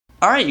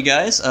All right, you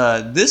guys.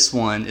 This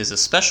one is a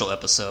special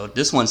episode.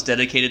 This one's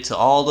dedicated to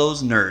all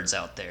those nerds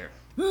out there.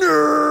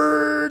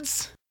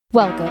 Nerds!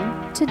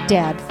 Welcome to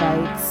Dad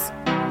Fights.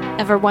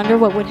 Ever wonder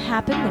what would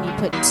happen when you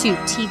put two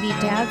TV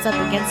dads up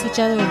against each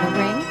other in the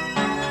ring?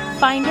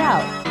 Find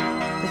out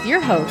with your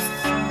hosts,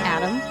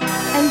 Adam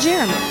and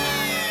Jeremy.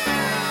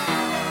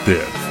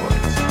 Dad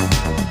Fights.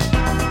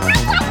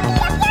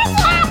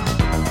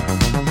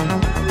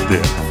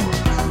 Dad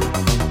Fights.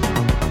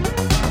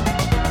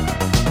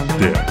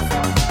 Dad Fights.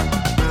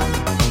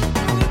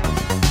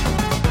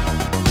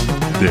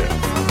 Dad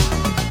Fights.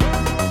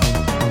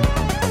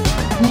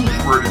 Who's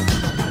ready to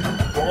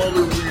give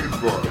fatherly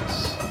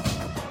advice?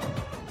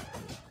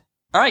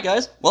 All right,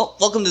 guys. Well,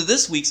 welcome to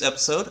this week's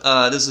episode.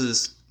 This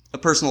is a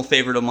personal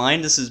favorite of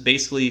mine. This is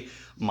basically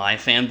my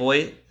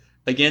fanboy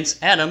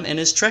against Adam and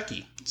his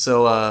Trekkie.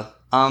 So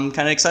I'm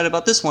kind of excited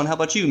about this one. How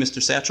about you,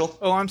 Mr. Satchel?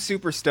 Oh, I'm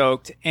super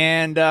stoked.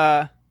 And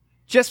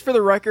just for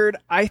the record,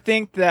 I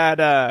think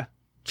that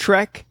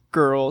Trek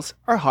girls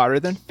are hotter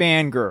than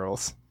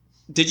fangirls.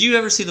 Did you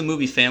ever see the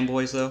movie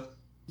Fanboys, though?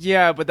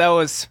 Yeah, but that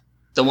was...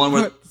 The one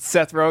where...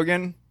 Seth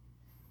Rogen?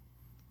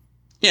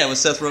 Yeah, it was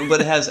Seth Rogen, but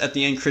it has, at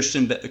the end,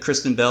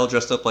 Kristen Bell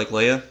dressed up like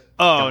Leia.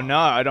 Oh, no,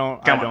 I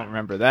don't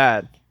remember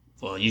that.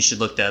 Well, you should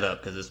look that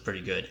up, because it's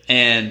pretty good.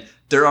 And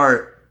there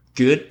are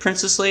good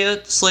Princess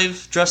Leia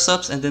slave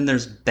dress-ups, and then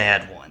there's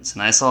bad ones.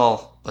 And I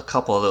saw a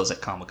couple of those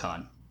at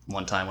Comic-Con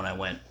one time when I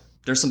went.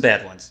 There's some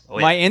bad ones. Oh,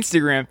 yeah. My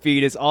Instagram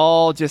feed is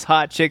all just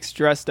hot chicks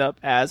dressed up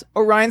as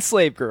Orion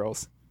slave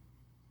girls.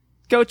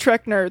 Go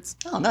Trek nerds.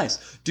 Oh,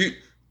 nice. Dude,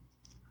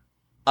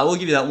 I will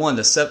give you that one,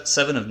 the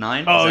 7 of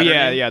 9. Oh,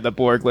 yeah, the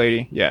Borg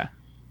lady. Yeah.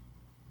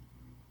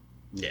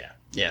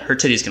 Yeah, her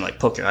titties can, like,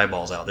 poke your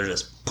eyeballs out. They're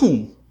just,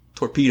 boom,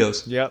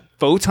 torpedoes. Yep,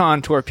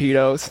 photon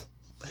torpedoes.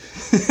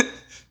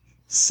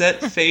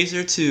 Set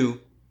Phaser 2.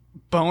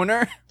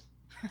 Boner?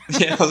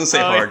 Yeah, I was going to say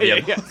hard. Yeah.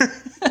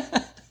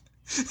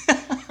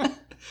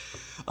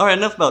 All right,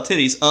 enough about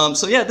titties.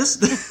 So, yeah, this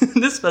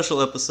this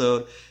special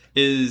episode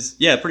is,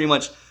 pretty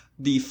much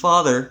the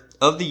father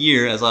of the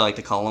year, as I like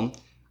to call him,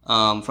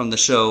 from the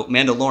show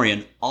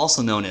Mandalorian,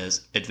 also known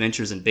as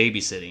Adventures in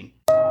Babysitting.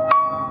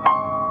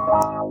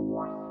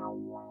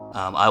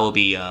 I will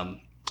be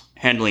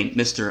handling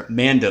Mr.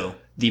 Mando,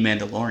 the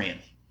Mandalorian.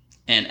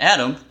 And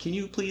Adam, can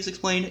you please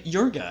explain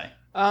your guy?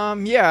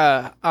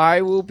 Yeah,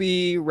 I will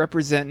be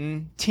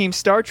representing Team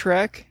Star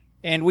Trek,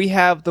 and we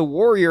have the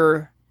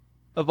warrior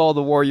of all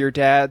the warrior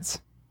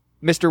dads,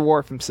 Mr.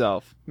 Worf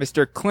himself,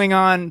 Mr.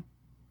 Klingon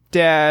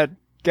dad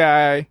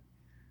guy.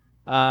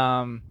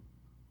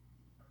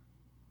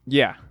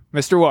 Yeah,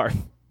 Mr. Worf.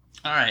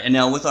 All right, and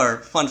now with our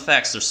fun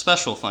facts, they're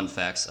special fun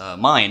facts.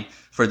 Mine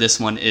for this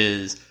one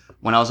is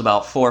when I was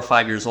about 4 or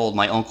 5 years old,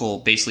 my uncle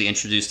basically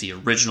introduced the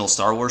original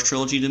Star Wars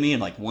trilogy to me in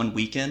like one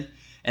weekend.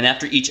 And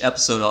after each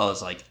episode, I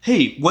was like,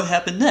 hey, what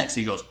happened next?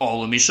 He goes, oh,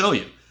 let me show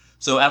you.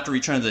 So after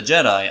Return of the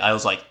Jedi, I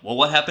was like, well,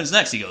 what happens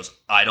next? He goes,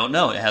 I don't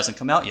know. It hasn't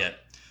come out yet.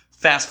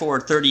 Fast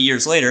forward 30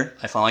 years later,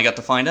 I finally got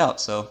to find out.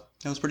 So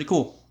that was pretty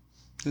cool.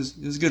 It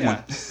was a good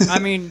one. I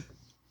mean,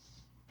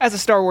 as a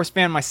Star Wars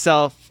fan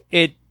myself,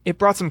 it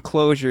brought some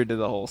closure to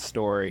the whole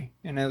story.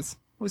 And it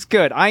was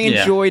good. I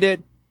enjoyed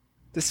it,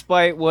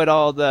 despite what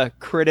all the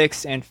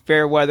critics and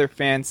fair weather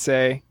fans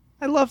say.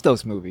 I love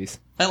those movies.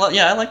 I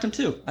liked them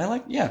too. I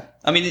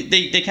mean,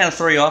 they kind of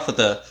throw you off with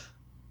the,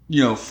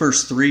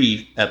 first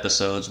 3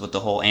 episodes with the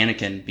whole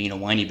Anakin being a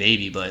whiny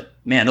baby, but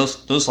man,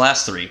 those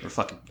last 3 were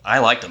fucking. I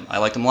liked them. I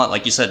liked them a lot.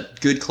 Like you said,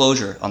 good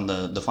closure on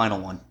the final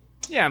one.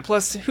 Yeah, and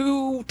plus,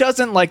 who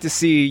doesn't like to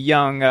see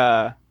young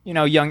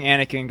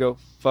Anakin go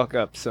fuck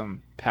up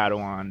some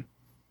Padawan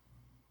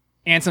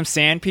and some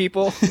sand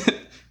people?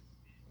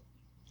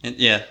 And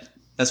yeah,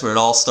 that's where it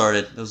all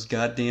started. Those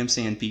goddamn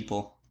sand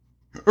people.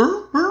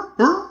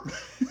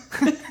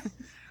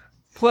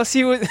 Plus,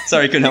 he was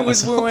sorry, I couldn't help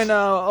myself.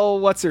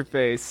 Wooing what's her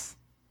face?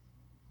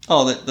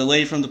 Oh, the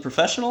lady from The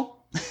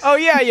Professional. Oh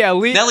yeah,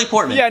 Natalie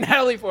Portman. Yeah,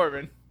 Natalie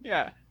Portman.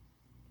 Yeah.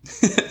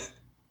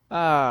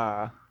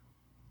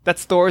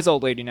 That's Thor's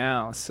old lady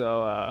now.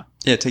 So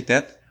yeah, take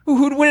that.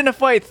 Who'd win in a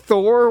fight,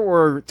 Thor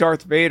or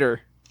Darth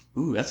Vader?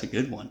 Ooh, that's a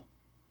good one.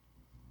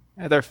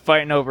 Yeah, they're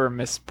fighting over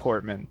Miss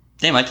Portman.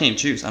 Damn, I can't even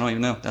choose. I don't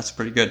even know. That's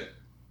pretty good.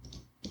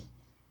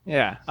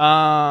 Yeah.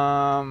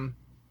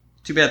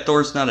 Too bad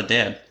Thor's not a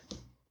dad.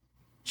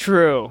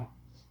 True.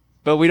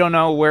 But we don't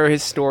know where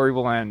his story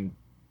will end.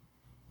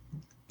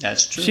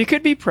 That's true. She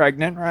could be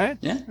pregnant, right?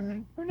 Yeah.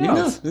 Who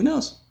knows?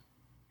 Who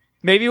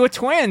Maybe with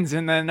twins,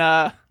 and then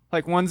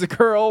like one's a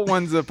girl,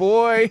 one's a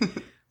boy.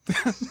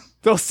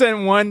 They'll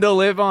send one to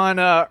live on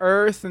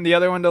Earth and the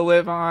other one to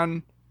live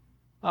on,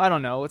 I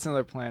don't know, what's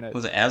another planet?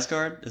 Was it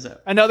Asgard? Is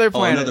that another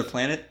planet? Oh, another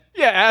planet?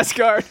 Yeah,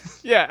 Asgard.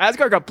 Yeah,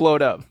 Asgard got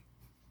blowed up.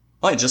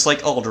 Oh, yeah, just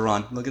like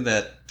Alderaan. Look at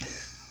that.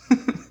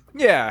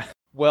 Yeah.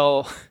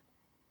 Well,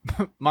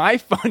 my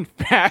fun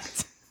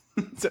fact,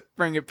 to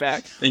bring it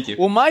back. Thank you.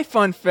 Well, my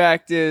fun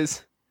fact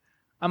is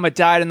I'm a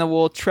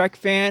dyed-in-the-wool Trek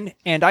fan,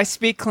 and I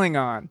speak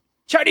Klingon.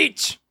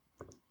 Chadich!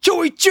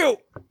 Chewie chew!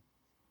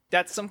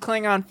 That's some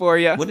Klingon for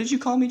you. What did you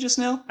call me just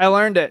now? I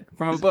learned it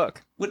from a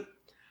book. What?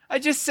 I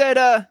just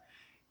said,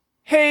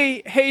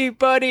 hey,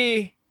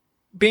 buddy,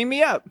 beam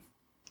me up.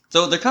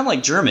 So they're kind of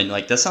like German.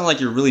 Like, that sounds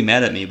like you're really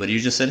mad at me, but you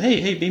just said,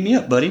 hey, beam me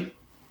up, buddy.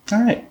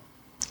 All right.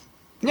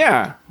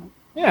 Yeah.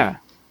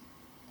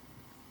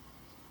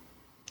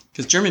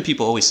 Because German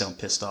people always sound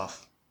pissed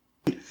off.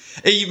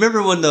 Hey, you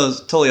remember when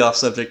totally off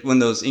subject, when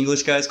those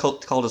English guys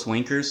called us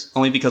wankers?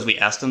 Only because we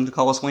asked them to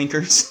call us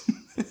wankers?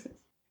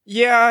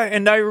 Yeah,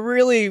 and I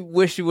really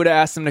wish you would have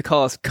asked them to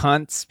call us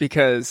cunts,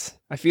 because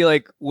I feel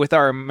like with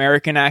our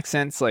American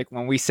accents, like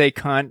when we say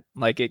cunt,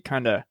 like it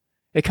kind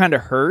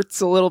of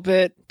hurts a little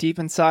bit deep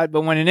inside.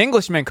 But when an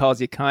Englishman calls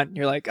you cunt,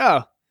 you're like,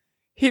 oh,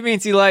 he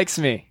means he likes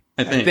me.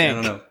 I think. I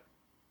don't know.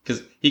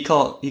 Because he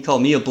called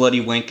me a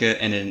bloody wanka,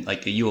 and then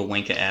like you a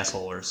wanka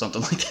asshole or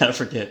something like that. I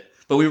forget.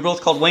 But we were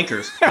both called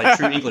wankers, like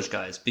true English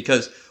guys,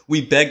 because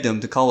we begged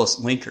them to call us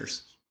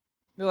wankers.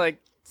 They're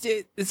like,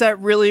 is that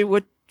really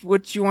what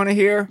you want to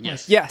hear?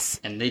 Yes.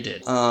 And they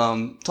did.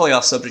 Totally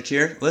off subject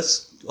here.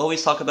 Let's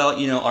always talk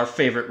about, our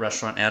favorite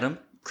restaurant, Adam.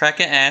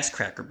 Cracker-ass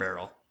Cracker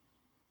Barrel.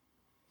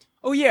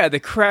 Oh yeah, the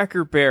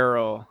Cracker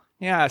Barrel.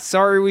 Yeah,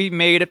 sorry we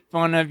made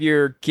fun of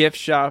your gift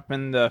shop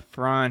in the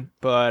front,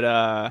 but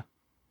I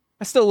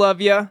still love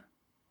you.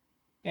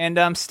 And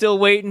I'm still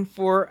waiting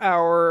for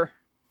our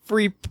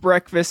free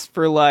breakfast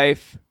for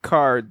life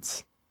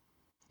cards.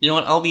 You know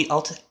what?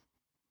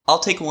 I'll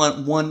take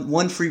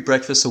one free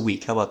breakfast a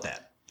week. How about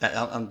that?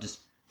 I'm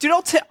just... Dude,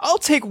 I'll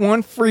take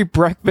one free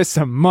breakfast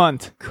a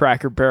month,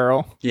 Cracker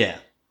Barrel. Yeah.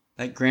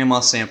 That grandma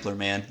sampler,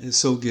 man, is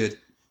so good.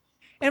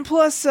 And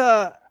plus,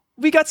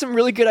 we got some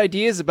really good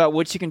ideas about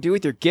what you can do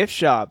with your gift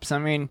shops. I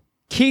mean,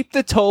 keep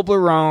the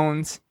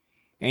Toblerones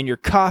and your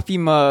coffee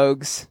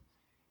mugs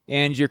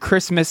and your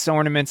Christmas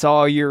ornaments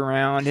all year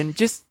round. And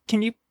just,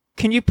 can you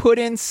put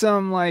in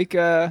some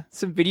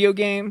some video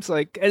games,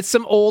 like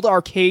some old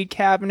arcade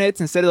cabinets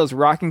instead of those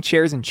rocking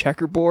chairs and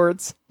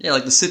checkerboards? Yeah,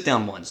 like the sit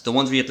down ones, the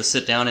ones where you have to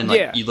sit down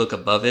and you look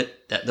above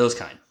it. Those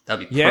kind.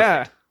 That'd be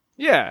perfect.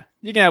 Yeah.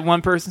 You can have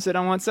one person sit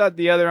on one side,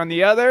 the other on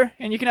the other,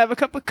 and you can have a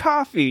cup of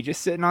coffee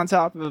just sitting on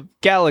top of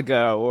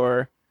Galago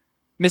or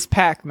Miss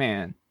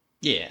Pac-Man.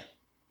 Yeah,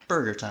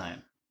 burger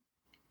time.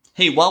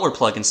 Hey, while we're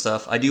plugging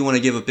stuff, I do want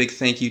to give a big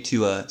thank you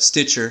to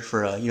Stitcher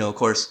for, of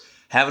course,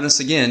 having us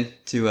again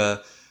to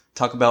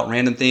talk about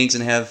random things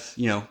and have,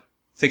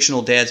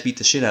 fictional dads beat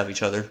the shit out of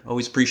each other.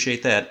 Always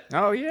appreciate that.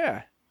 Oh,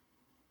 yeah.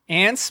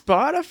 And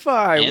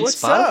Spotify. And What's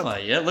Spotify.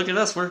 up? Yeah, look at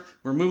us. We're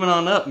moving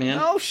on up, man.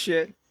 Oh,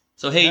 shit.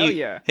 So,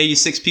 hey, you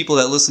 6 people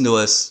that listen to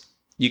us,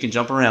 you can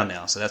jump around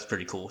now, so that's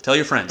pretty cool. Tell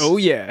your friends. Oh,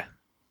 yeah.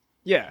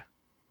 Yeah.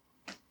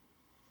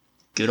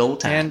 Good old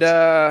times.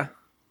 And,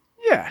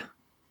 yeah.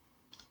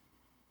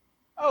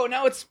 Oh,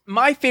 now it's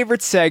my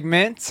favorite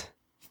segment,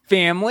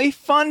 Family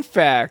Fun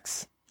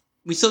Facts.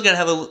 We still gotta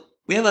have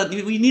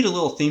we need a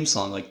little theme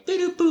song, like,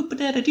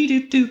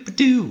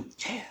 doo-doo-boop-a-da-da-dee-doo-doo-ba-doo.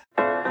 Yeah.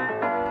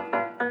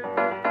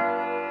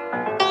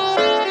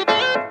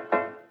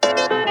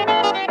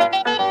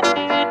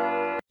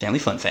 Family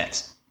Fun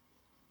Facts.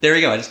 There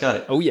we go, I just got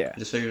it. Oh, yeah. I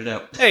just figured it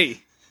out.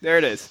 Hey, there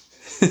it is.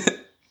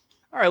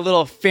 All right,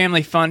 little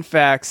family fun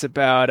facts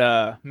about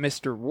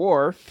Mr.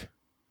 Worf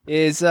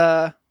is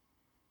Mr.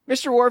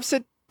 Worf's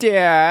a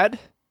dad.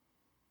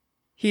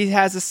 He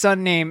has a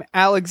son named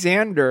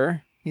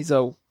Alexander. He's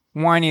a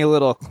whiny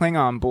little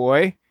Klingon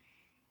boy.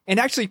 And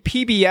actually,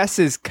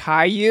 PBS's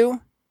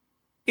Caillou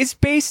is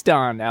based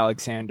on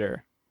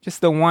Alexander.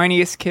 Just the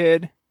whiniest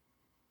kid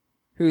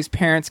whose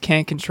parents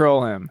can't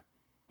control him.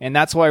 And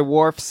that's why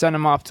Worf sent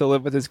him off to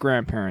live with his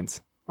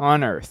grandparents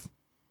on Earth.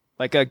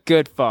 Like a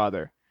good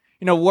father.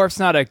 Worf's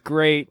not a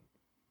great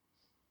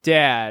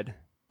dad,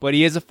 but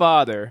he is a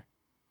father.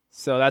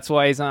 So that's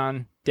why he's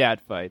on dad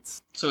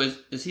fights. So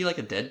is he like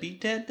a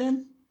deadbeat dad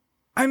then?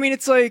 I mean,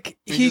 it's like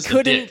he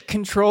couldn't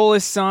control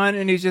his son,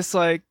 and he's just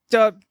like,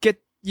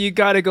 you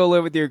gotta go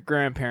live with your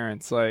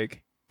grandparents.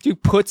 Like,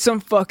 dude, put some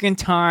fucking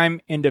time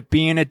into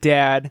being a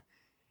dad.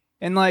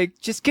 And,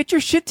 just get your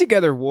shit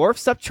together, Worf.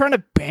 Stop trying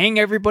to bang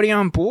everybody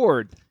on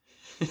board.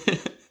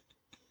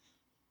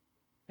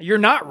 You're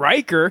not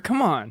Riker.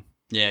 Come on.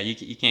 Yeah,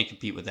 you can't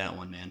compete with that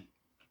one, man.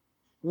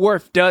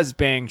 Worf does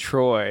bang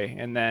Troy,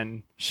 and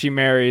then she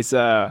marries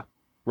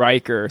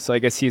Riker. So I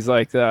guess he's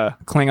like the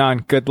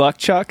Klingon good luck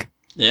Chuck.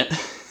 Yeah.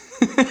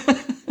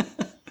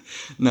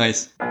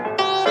 Nice.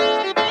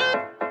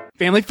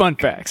 Family fun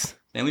facts.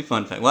 Family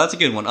fun fact. Well, that's a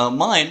good one.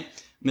 Mine,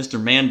 Mr.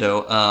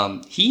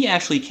 Mando, he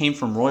actually came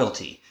from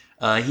royalty.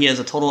 He has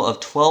a total of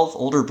 12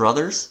 older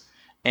brothers,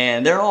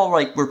 and they're all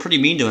were pretty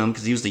mean to him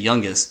because he was the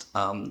youngest.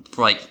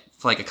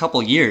 For a couple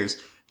of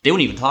years, they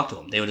wouldn't even talk to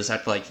him. They would just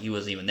act like he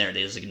wasn't even there.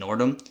 They just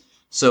ignored him.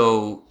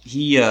 So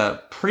he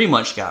pretty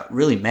much got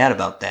really mad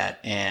about that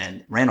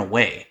and ran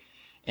away.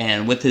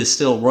 And with his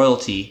still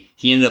royalty,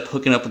 he ended up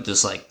hooking up with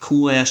this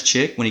cool ass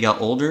chick when he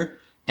got older,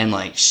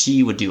 and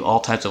she would do all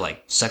types of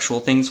sexual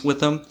things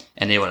with him,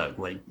 and they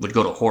would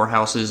go to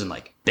whorehouses and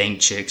bang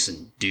chicks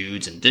and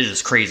dudes, and they're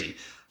just crazy.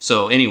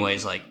 So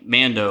anyways,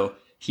 Mando,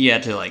 he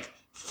had to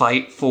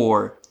fight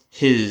for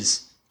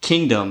his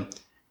kingdom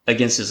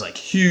against this like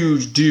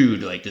huge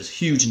dude, like this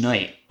huge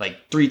knight,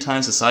 like 3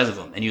 times the size of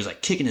him, and he was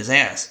like kicking his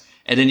ass.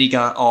 And then he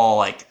got all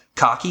like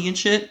cocky and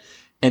shit,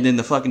 and then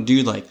the fucking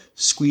dude like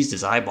squeezed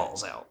his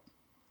eyeballs out.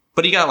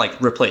 But he got like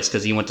replaced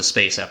because he went to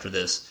space after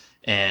this,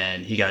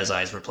 and he got his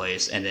eyes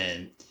replaced. And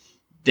then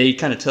they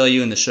kind of tell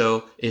you in the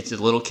show it's a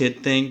little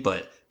kid thing,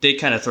 but they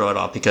kind of throw it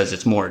off because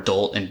it's more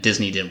adult, and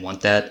Disney didn't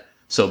want that.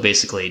 So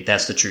basically,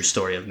 that's the true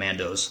story of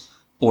Mando's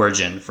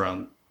origin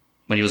from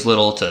when he was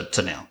little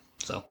to now.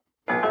 So,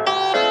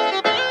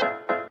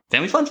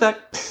 family fun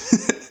fact.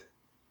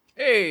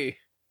 Hey,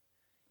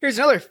 here's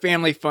another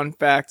family fun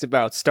fact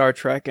about Star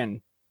Trek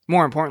and,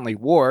 more importantly,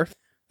 Worf.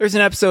 There's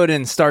an episode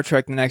in Star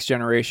Trek The Next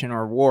Generation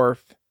where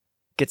Worf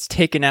gets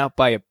taken out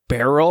by a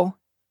barrel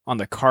on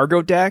the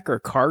cargo deck or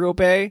cargo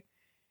bay.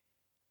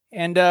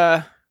 And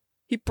the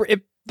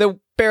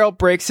barrel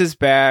breaks his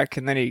back,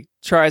 and then he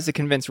tries to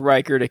convince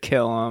Riker to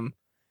kill him.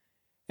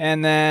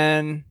 And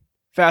then,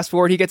 fast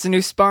forward, he gets a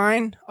new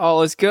spine.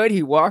 All is good.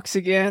 He walks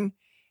again.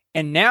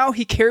 And now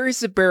he carries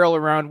the barrel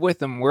around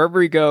with him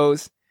wherever he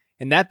goes.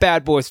 And that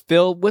bad boy's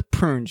filled with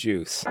prune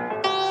juice.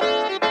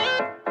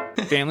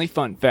 Family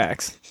fun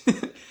facts.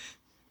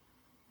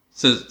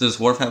 So does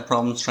Worf have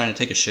problems trying to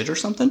take a shit or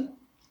something?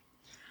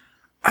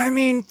 I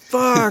mean,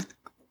 fuck.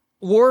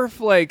 Worf,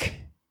 like,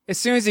 as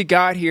soon as he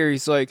got here,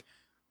 he's like,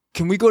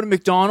 can we go to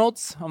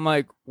McDonald's? I'm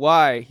like,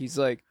 why? He's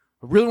like,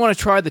 I really want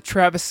to try the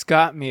Travis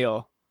Scott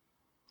meal.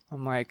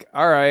 I'm like,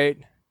 all right.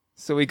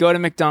 So we go to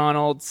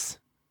McDonald's.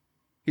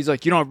 He's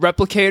like, you don't have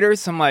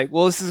replicators? I'm like,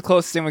 well, this is the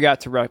closest thing we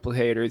got to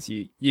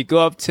replicators. You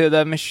go up to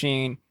the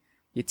machine,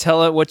 you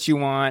tell it what you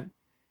want,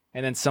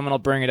 and then someone will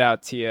bring it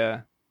out to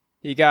you.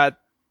 He got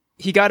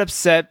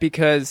upset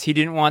because he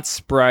didn't want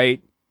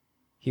Sprite.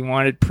 He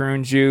wanted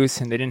prune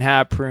juice, and they didn't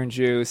have prune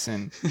juice.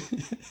 And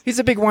he's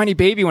a big whiny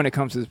baby when it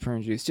comes to his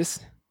prune juice.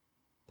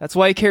 That's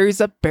why he carries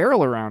that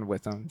barrel around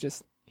with him.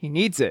 He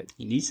needs it.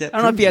 He needs that. I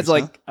don't know if he has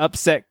juice,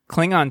 upset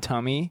Klingon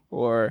tummy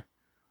or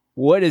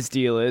what his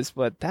deal is,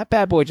 but that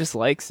bad boy just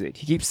likes it.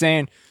 He keeps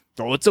saying,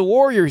 "Oh, it's a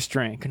warrior's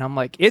drink," and I'm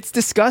like, "It's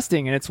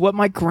disgusting, and it's what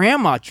my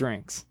grandma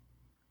drinks."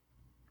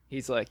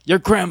 He's like, "Your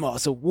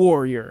grandma's a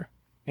warrior,"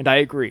 and I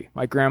agree.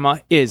 My grandma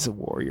is a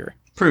warrior.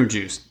 Prune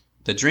juice,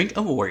 the drink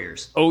of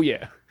warriors. Oh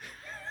yeah.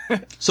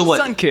 So what?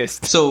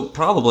 Sun-kissed. So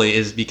probably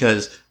is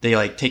because they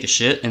like take a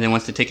shit, and then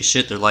once they take a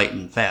shit, they're light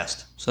and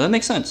fast. So that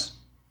makes sense.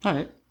 All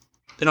right,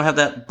 they don't have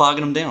that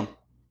bogging them down.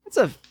 It's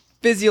a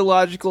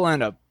physiological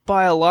and a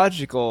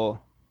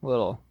biological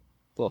little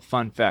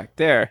fun fact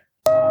there.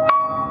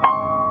 All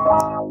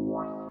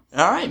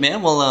right,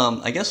 man.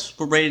 Well, I guess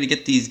we're ready to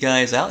get these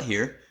guys out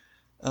here.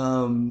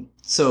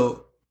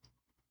 So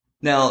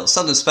now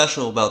something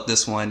special about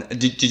this one.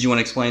 Did you want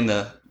to explain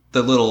the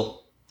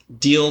little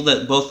deal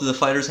that both of the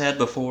fighters had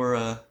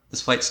before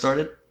this fight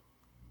started?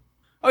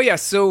 Oh yeah,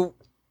 so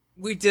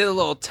we did a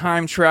little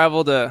time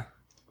travel to,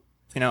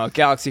 a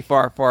galaxy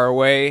far, far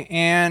away,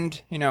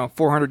 and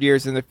 400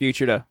 years in the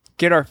future to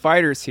get our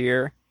fighters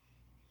here.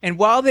 And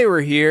while they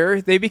were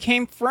here, they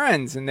became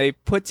friends, and they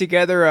put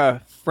together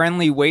a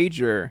friendly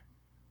wager.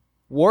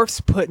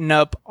 Worf's putting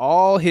up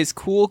all his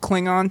cool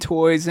Klingon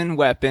toys and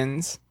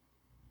weapons,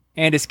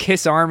 and his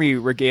Kiss Army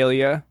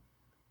regalia,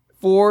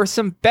 for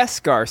some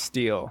Beskar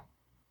steel.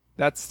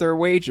 That's their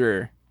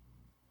wager.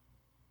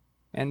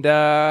 And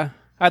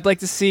I'd like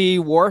to see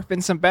Worf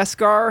in some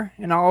Beskar,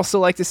 and I'd also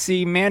like to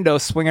see Mando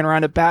swinging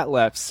around a bat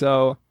left.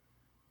 So,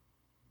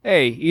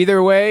 hey,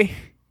 either way,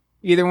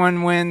 either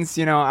one wins,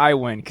 I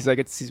win, because I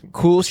get to see some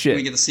cool shit.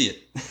 We get to see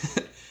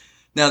it.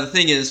 Now, the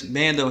thing is,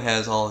 Mando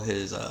has all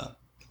his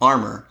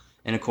armor,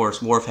 and of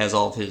course, Worf has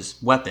all of his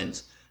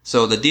weapons.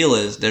 So the deal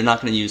is, they're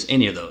not going to use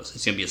any of those.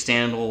 It's going to be a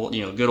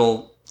standard, good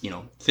old,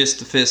 fist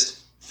to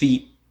fist,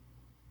 feet,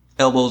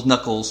 elbows,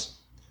 knuckles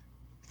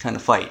kind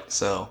of fight.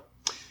 So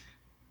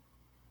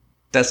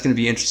that's going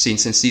to be interesting,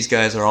 since these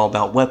guys are all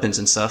about weapons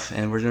and stuff,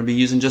 and we're going to be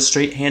using just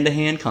straight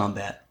hand-to-hand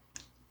combat.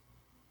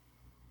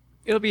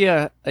 It'll be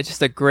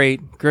just a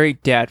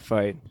great dad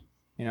fight,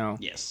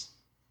 Yes.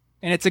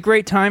 And it's a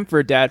great time for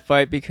a dad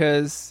fight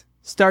because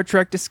Star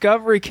Trek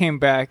Discovery came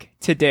back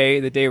today,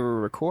 the day we're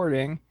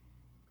recording,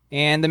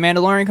 and The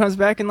Mandalorian comes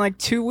back in like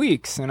 2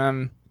 weeks, and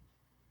I'm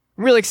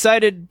really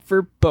excited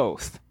for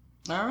both.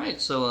 All right,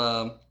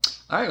 so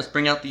let's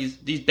bring out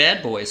these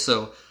bad boys.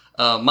 So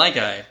my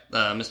guy,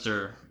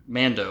 Mr.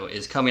 Mando,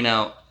 is coming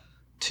out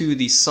to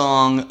the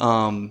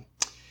song.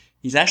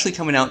 He's actually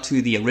coming out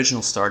to the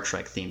original Star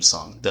Trek theme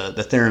song, the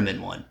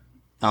theremin one.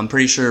 I'm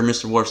pretty sure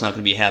Mr. Worf's not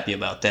going to be happy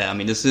about that. I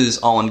mean, this is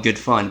all in good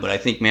fun, but I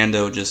think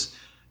Mando just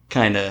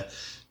kind of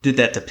did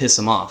that to piss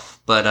him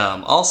off. But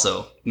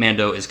also,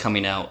 Mando is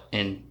coming out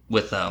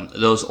with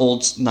those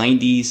old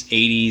 90s,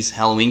 80s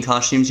Halloween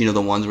costumes.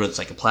 The ones where it's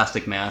like a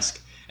plastic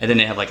mask, and then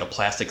they have like a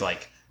plastic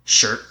like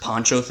shirt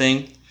poncho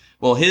thing.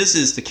 Well, his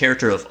is the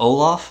character of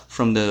Olaf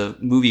from the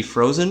movie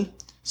Frozen.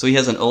 So he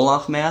has an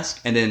Olaf mask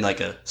and then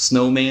like a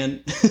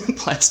snowman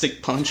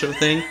plastic poncho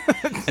thing,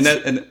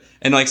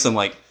 and like some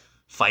like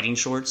fighting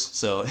shorts.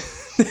 So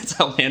that's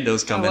how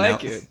Mando's coming out. I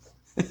like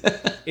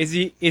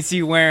it. Is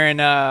he wearing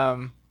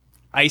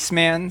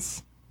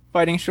Iceman's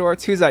fighting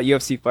shorts. Who's that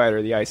UFC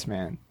fighter, the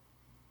Iceman?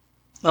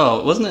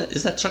 Oh, wasn't it?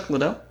 Is that Chuck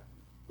Liddell?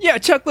 Yeah,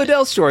 Chuck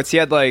Liddell's shorts. He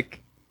had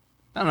like,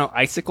 I don't know,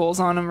 icicles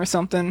on him or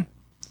something.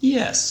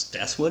 Yes,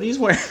 that's what he's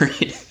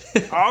wearing.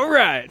 All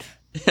right.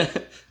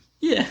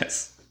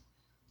 Yes.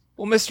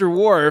 Well, Mr.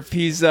 Worf,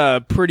 he's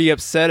pretty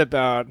upset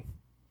about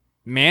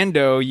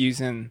Mando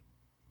using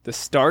the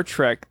Star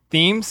Trek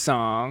theme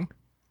song,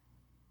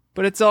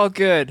 but it's all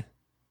good.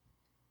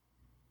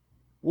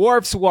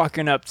 Worf's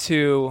walking up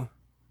to,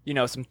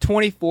 some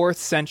 24th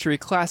century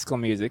classical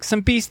music,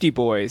 some Beastie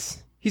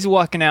Boys. He's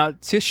walking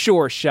out to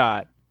Sure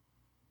Shot.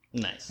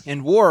 Nice.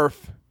 And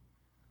Worf's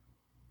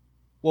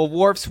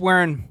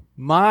wearing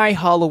my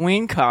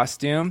Halloween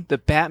costume, the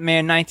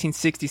Batman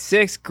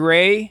 1966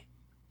 gray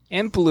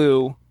and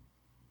blue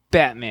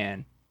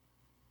Batman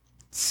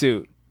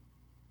suit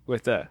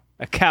with a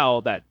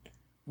cowl that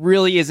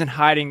really isn't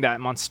hiding that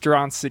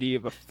monstrosity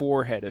of a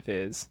forehead of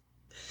his.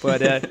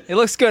 But it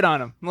looks good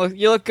on him.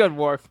 You look good,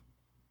 Worf.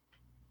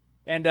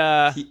 And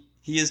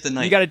he is the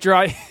knight. You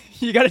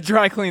gotta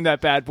dry clean that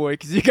bad boy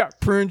because you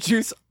got prune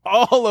juice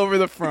all over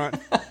the front.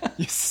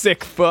 You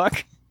sick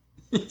fuck.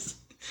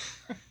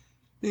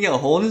 He got a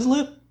hole in his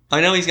lip? I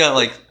know he's got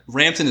like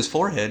ramps in his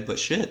forehead, but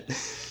shit.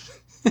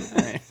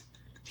 Right.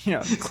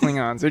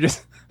 Klingons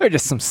they're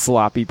just some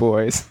sloppy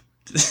boys.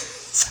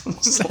 That's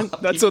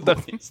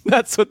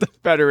what the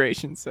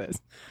Federation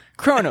says.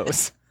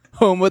 Kronos,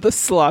 home of the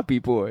sloppy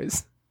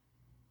boys.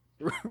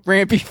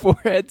 Rampy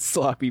forehead,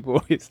 sloppy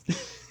boys.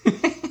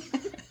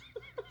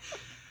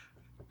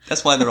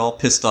 That's why they're all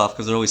pissed off,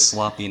 because they're always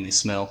sloppy and they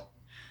smell.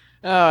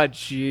 Oh,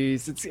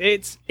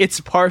 jeez. It's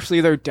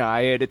partially their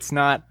diet. It's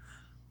not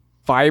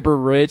fiber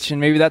rich, and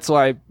maybe that's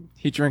why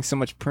he drinks so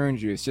much prune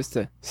juice, just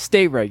to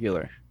stay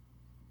regular.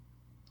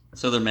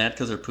 So they're mad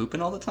because they're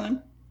pooping all the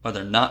time? Or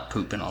they're not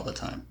pooping all the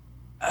time?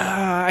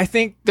 I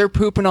think they're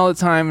pooping all the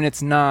time, and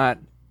it's not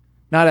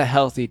a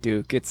healthy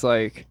Duke. It's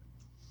like,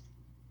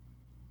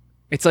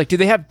 do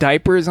they have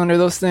diapers under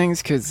those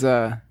things? Because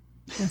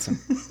some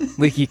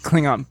leaky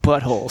Klingon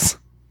buttholes.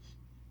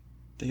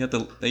 They got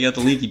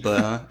the leaky butt,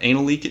 huh?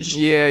 Anal leakage?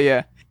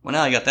 Yeah. Well,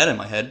 now I got that in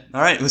my head.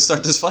 All right, let's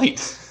start this fight.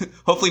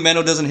 Hopefully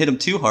Mando doesn't hit him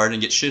too hard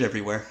and get shit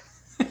everywhere.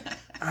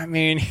 I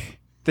mean,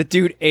 the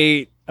dude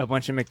ate a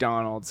bunch of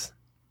McDonald's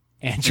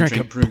and drank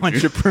a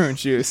bunch of prune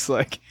juice.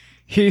 Like,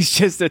 he's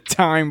just a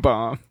time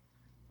bomb.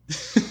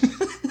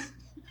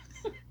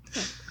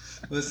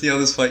 Let's see how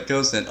this fight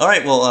goes then. All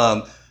right,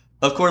 well,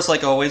 of course,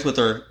 like always with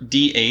our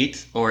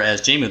D8, or as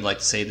Jamie would like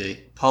to say, the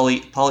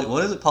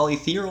what is it?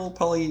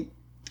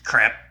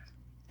 Crap.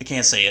 I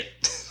can't say it.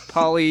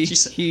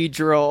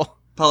 Polyhedral.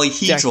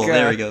 Polyhedral,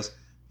 there he goes.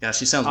 Gosh,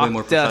 she sounds way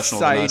more professional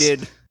than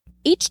us.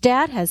 Each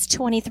dad has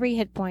 23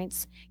 hit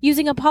points.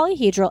 Using a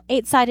polyhedral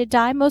 8-sided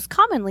die most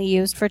commonly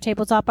used for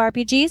tabletop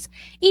RPGs,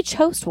 each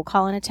host will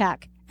call an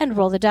attack and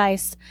roll the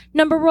dice.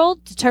 Number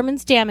rolled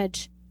determines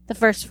damage. The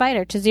first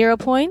fighter to 0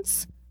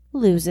 points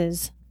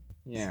loses.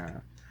 Yeah.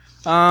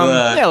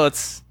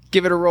 Let's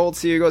give it a roll to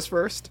see who goes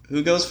first.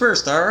 Who goes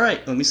first? All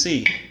right, let me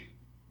see.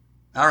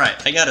 All right,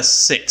 I got a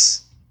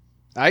 6.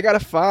 I got a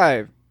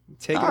 5.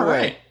 Take it away.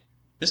 Right.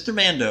 Mr.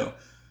 Mando.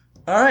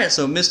 All right,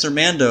 so Mr.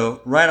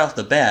 Mando, right off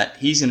the bat,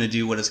 he's going to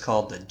do what is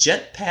called the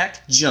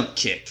jetpack jump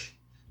kick.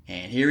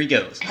 And here he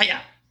goes.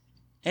 Hiya!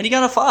 And he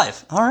got a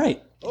 5. All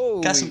right.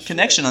 Holy got some shit.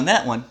 Connection on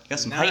that one. Got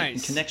some height and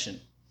Nice.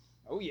 connection.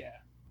 Oh, yeah.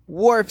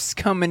 Worf's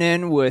coming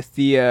in with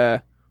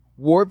the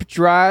warp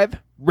drive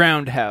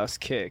roundhouse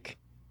kick.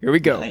 Here we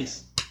go.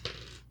 Nice.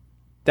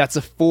 That's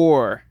a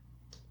 4.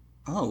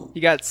 Oh.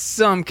 You got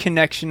some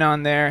connection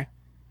on there.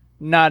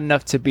 Not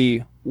enough to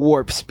be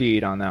warp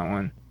speed on that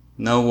one.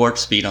 No warp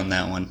speed on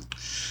that one.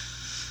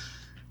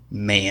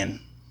 Man.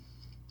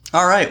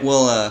 All right,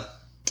 well,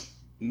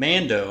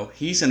 Mando,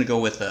 he's going to go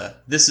with a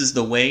this is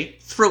the way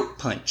throat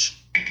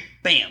punch.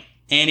 Bam.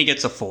 And he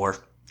gets a 4.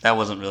 That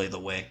wasn't really the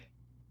way.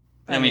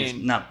 I mean, it's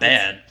not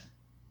bad.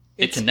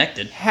 It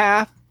connected.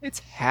 It's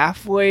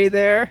halfway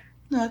there.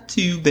 Not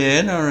too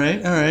bad. All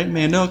right,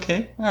 Mando,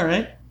 okay. All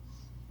right.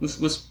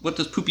 What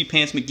does Poopy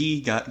Pants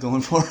McGee got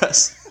going for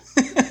us?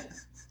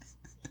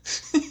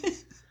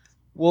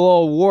 Well,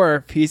 old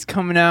Worf, he's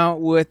coming out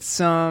with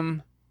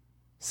some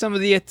of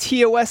the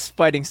TOS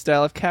fighting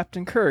style of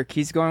Captain Kirk.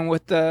 He's going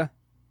with the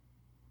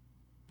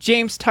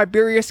James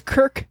Tiberius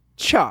Kirk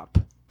chop.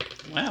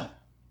 Wow.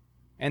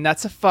 And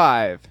that's a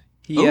 5.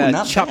 He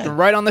not chopped bad. him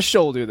right on the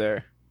shoulder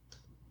there.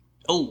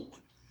 Oh.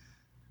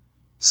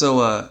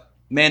 So,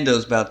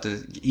 Mando's about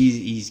to...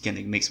 He's going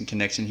to make some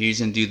connection here. He's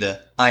going to do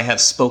the I have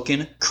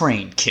spoken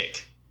crane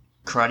kick.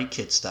 Karate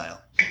Kid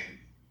style.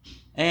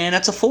 And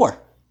that's a 4.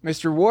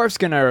 Mr. Worf's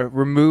going to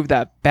remove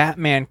that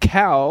Batman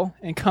cowl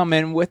and come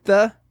in with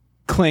the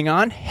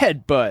Klingon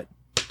headbutt.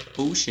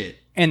 Oh, shit.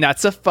 And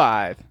that's a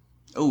 5.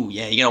 Oh,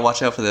 yeah, you got to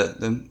watch out for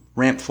the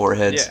ramp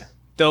foreheads. Yeah.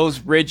 Those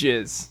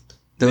ridges.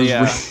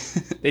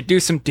 They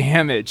do some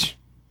damage.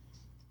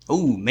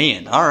 Oh,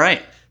 man. All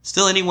right.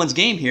 Still anyone's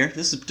game here.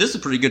 This is a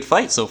pretty good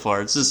fight so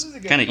far. It's just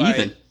kind of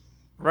even.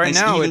 Right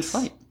Nice now, even it's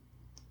fight.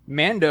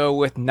 Mando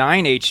with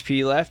 9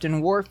 HP left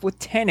and Worf with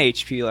 10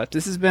 HP left.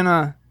 This has been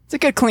it's a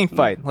good clean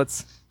fight. All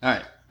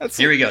right.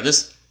 Here we go.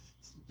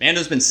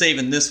 Mando's been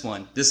saving this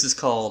one. This is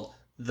called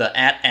the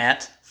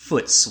at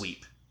foot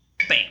sweep.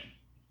 Bam.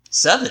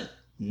 7.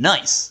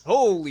 Nice.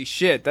 Holy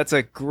shit, that's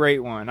a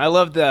great one. I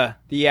love the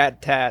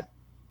at-tat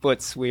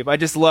foot sweep. I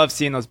just love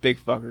seeing those big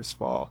fuckers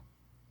fall.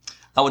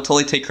 I would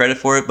totally take credit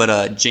for it,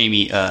 but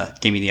Jamie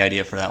gave me the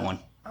idea for that one.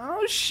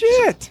 Oh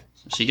shit.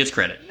 She gets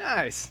credit.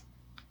 Nice.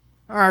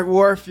 All right,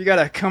 Worf, you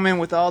gotta come in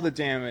with all the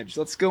damage.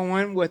 Let's go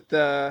in with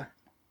the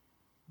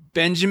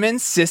Benjamin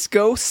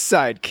Sisko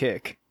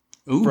sidekick.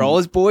 Ooh. For all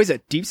his boys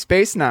at Deep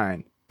Space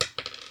Nine.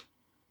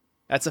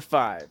 That's a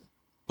 5.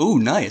 Ooh,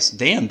 nice.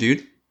 Damn,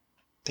 dude.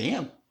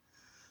 Damn.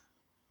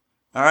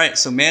 All right,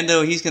 so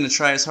Mando, he's going to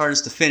try his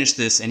hardest to finish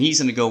this, and he's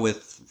going to go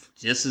with,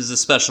 this is a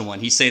special one.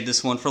 He saved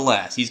this one for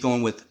last. He's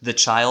going with the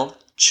child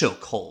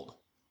chokehold.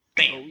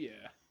 Bam. Oh, yeah.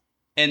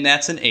 And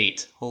that's an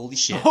 8. Holy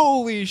shit.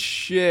 Holy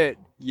shit.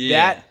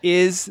 Yeah. That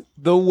is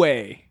the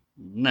way.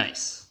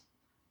 Nice.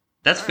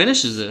 That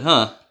finishes it,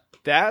 huh?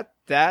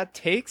 That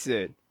takes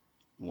it.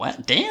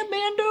 What? Damn,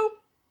 Mando.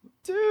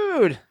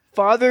 Dude,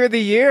 Father of the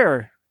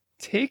Year.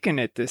 Taking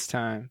it this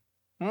time.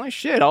 Holy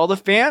shit, all the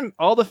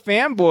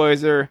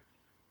fanboys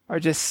are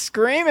just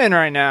screaming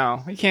right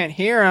now. We can't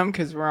hear them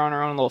because we're on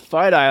our own little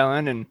fight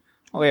island and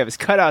all we have is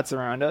cutouts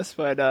around us,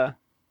 but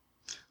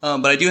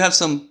I do have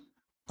some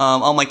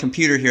on my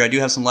computer here. I do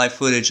have some live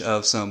footage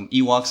of some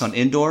Ewoks on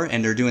Endor,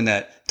 and they're doing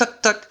that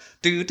tuck tuck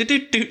doo doo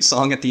doo doo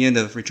song at the end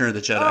of Return of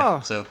the Jedi.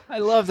 Oh, so I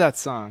love that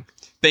song.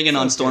 Banging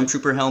on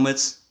stormtrooper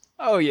helmets.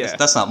 Oh yeah,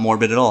 that's not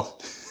morbid at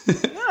all.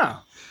 No,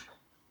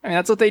 I mean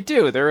that's what they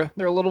do. They're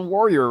a little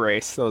warrior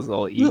race. Those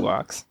little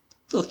Ewoks.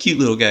 Little cute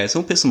little guys.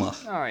 Don't piss them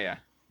off. Oh yeah,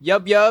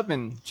 yub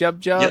and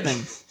jub Yep.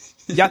 and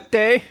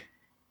yatte.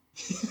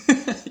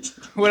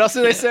 What else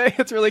do they say?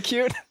 It's really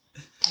cute.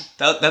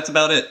 That's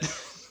about it.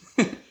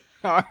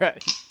 All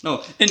right.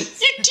 No, and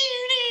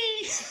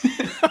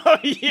Oh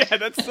yeah,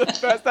 that's the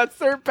best. That's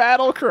their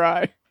battle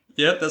cry.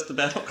 Yep, that's the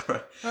battle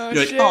cry. Oh,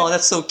 You're shit. like, oh,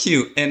 that's so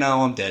cute, and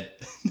now I'm dead.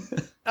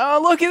 Oh,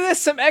 look at this.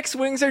 Some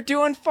X-Wings are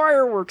doing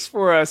fireworks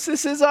for us.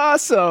 This is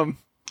awesome.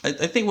 I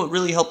think what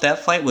really helped that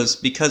fight was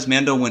because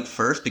Mando went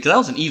first, because that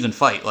was an even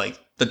fight. Like,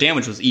 the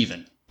damage was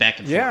even, back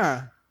and forth.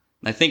 Yeah.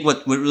 And I think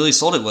what really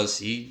sold it was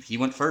he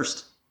went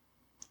first.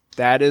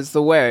 That is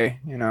the way,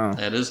 you know.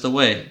 That is the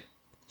way.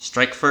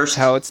 Strike first.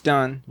 That's how it's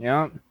done.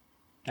 Yep.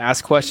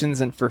 Ask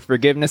questions and for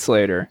forgiveness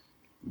later.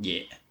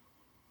 Yeah.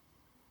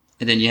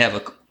 And then you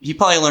have he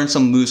probably learned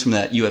some moves from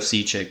that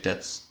UFC chick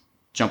that's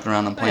jumping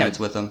around on planets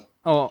with him.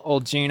 Oh,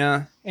 old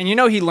Gina. And you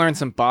know he learned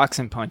some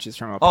boxing punches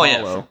from Oh,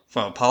 Apollo. yeah,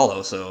 from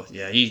Apollo. So,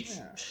 yeah,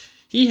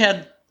 he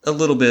had a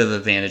little bit of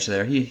advantage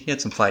there. He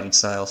had some fighting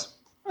styles.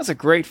 That was a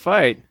great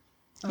fight.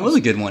 It was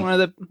a good one. One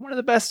of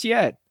the best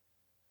yet.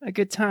 A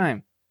good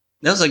time.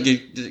 That was like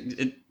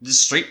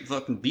just straight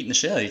fucking beating the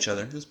shit out of each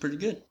other. It was pretty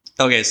good.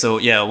 Okay, so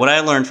yeah, what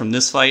I learned from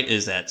this fight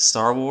is that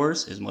Star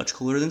Wars is much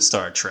cooler than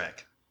Star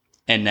Trek.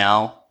 And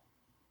now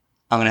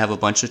I'm going to have a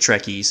bunch of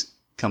Trekkies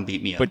come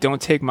beat me up. But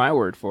don't take my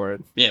word for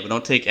it. Yeah, but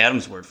don't take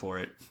Adam's word for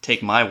it.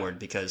 Take my word,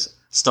 because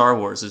Star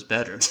Wars is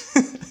better.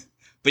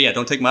 But yeah,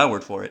 don't take my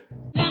word for it.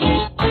 Dead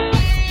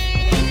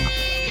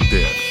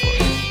fight.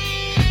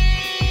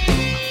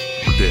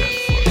 Dead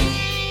fight.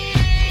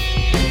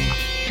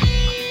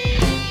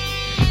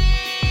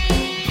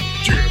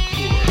 Dead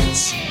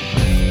fights.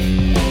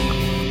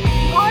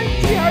 My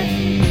dad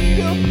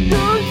beat up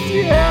your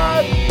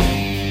dad.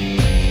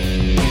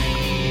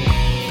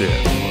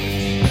 Dead fights.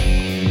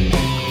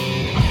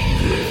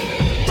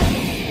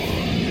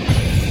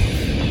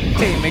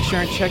 Hey, make sure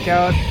and check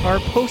out our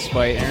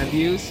post-fight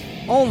interviews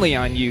only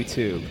on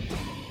YouTube.